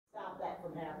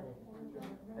from happening.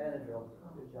 Benadryl.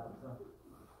 Good job, son.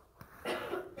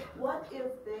 What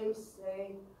if they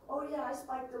say, oh yeah, I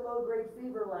spiked a low-grade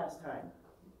fever last time?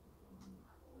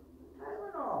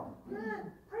 Tylenol.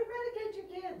 Good. Pre-medicate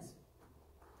your kids.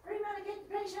 Pre-medicate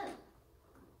the patient.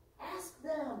 Ask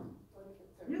them.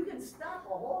 You can stop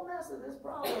a whole mess of this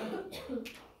problem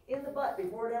in the butt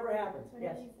before it ever happens.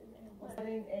 Yes?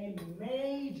 Having a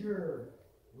major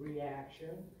reaction.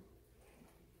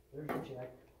 There's your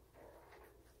check.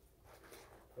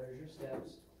 There's your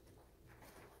steps.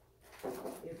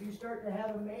 If you start to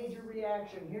have a major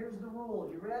reaction, here's the rule.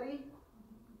 You ready?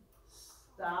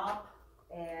 Stop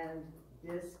and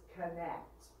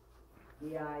disconnect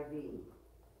the IV.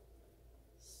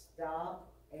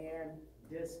 Stop and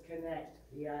disconnect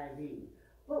the IV.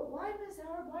 But why, Miss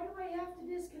Howard, why do I have to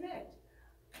disconnect?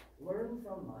 Learn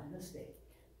from my mistake.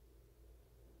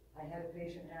 I had a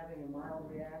patient having a mild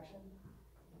reaction.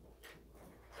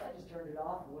 I just turned it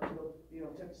off and went to go,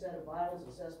 took a set of vitals,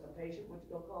 assessed my patient, went to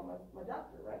go call my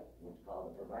doctor, right? Went to call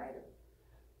the provider.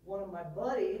 One of my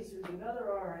buddies, who's another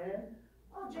RN,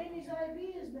 oh, Jamie's IV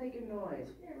is making noise.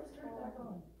 Here, let's turn it back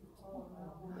on.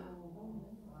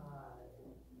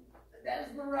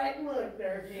 That's the right look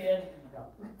there, kid. No.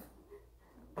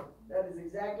 That is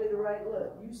exactly the right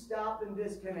look. You stop and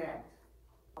disconnect.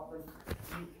 Often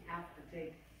you have to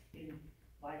take in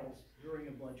vitals during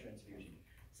a blood transfusion.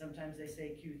 Sometimes they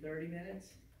say Q 30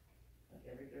 minutes, like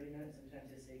every 30 minutes. Sometimes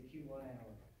they say Q 1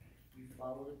 hour. You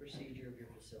follow the procedure of your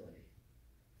facility.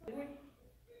 Did we?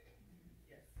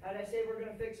 Yes. How did I say we're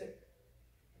going to fix it?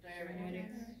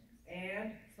 Diuretics.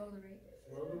 And? Slow the rate.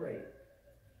 Slow the rate.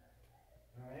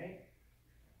 All right.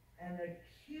 An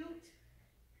acute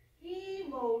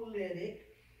hemolytic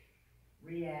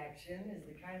reaction is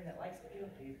the kind that likes to kill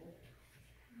people.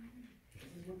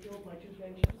 This is what killed my two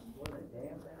patients. What a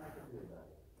damn thing I could do about it.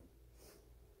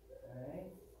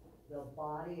 Alright? The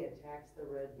body attacks the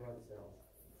red blood cells.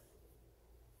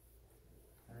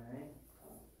 Alright?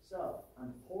 So,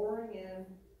 I'm pouring in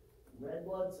red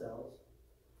blood cells.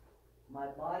 My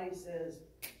body says,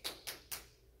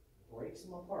 breaks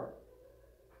them apart.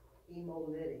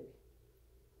 Hemolytic.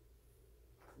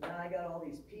 Now I got all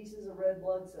these pieces of red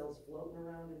blood cells floating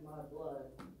around in my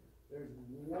blood. There's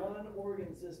one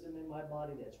organ system in my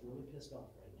body that's really pissed off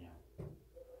right now.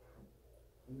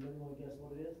 Anybody want to guess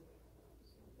what it is?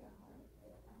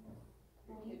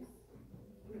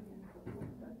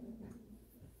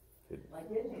 My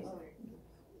kidneys.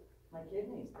 My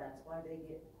kidneys. That's why they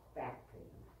get back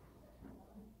pain.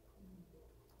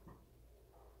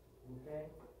 Okay?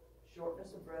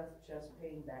 Shortness of breath, chest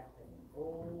pain, back pain.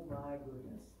 Oh my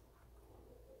goodness.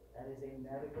 That is a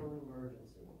medical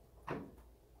emergency.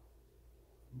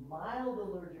 Mild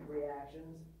allergic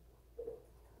reactions.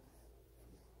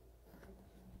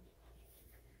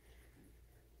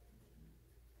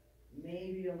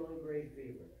 Maybe a low-grade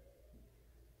fever.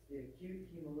 It's the acute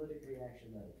hemolytic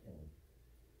reaction that is pain.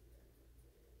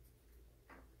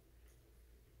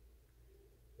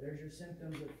 There's your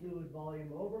symptoms of fluid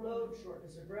volume overload,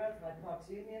 shortness of breath,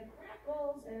 hypoxemia,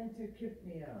 crackles, and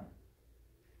tachypnea.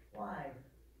 Why?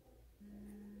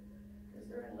 Because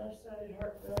they're in left-sided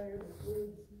heart failure, the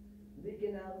fluid's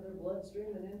leaking out of their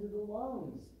bloodstream and into the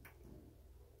lungs.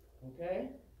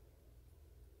 Okay?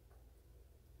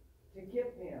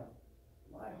 Tachypnea.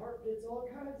 My heart gets all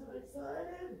kinds of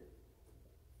excited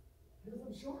because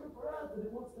I'm short of breath and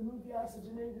it wants to move the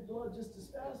oxygenated blood just as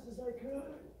fast as I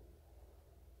could.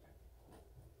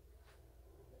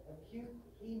 Acute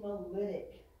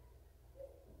hemolytic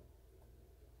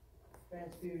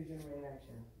transfusion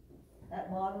reaction.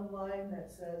 That bottom line that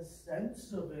says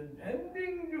sense of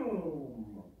impending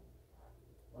doom.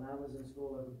 When I was in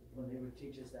school, when they would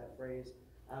teach us that phrase,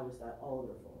 I always thought, oh,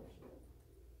 they're full of shit.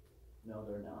 No,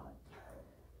 they're not.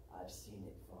 I've seen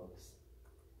it, folks.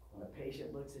 When a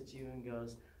patient looks at you and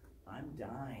goes, I'm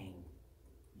dying,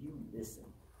 you listen.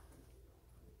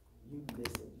 You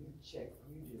listen. You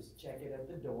just check it at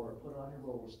the door, put on your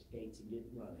roller skates and get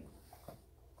running.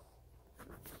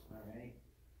 All right?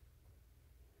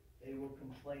 They will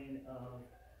complain of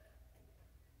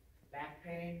back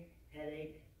pain,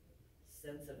 headache,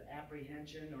 sense of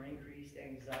apprehension or increased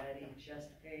anxiety, chest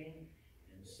pain,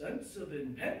 and sense of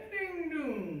impending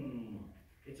doom.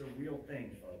 It's a real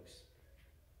thing, folks.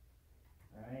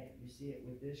 All right? You see it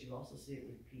with this. You also see it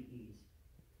with PEs.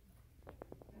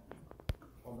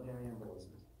 Pulmonary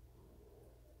embolisms.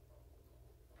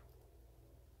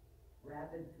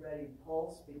 Rapid ready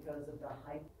pulse because of the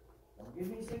height. Don't give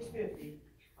me 650.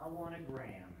 I want a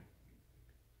gram.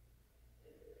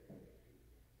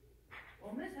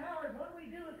 Well, Miss Howard, what do we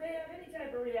do if they have any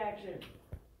type of reaction?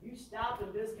 You stop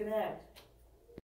and disconnect.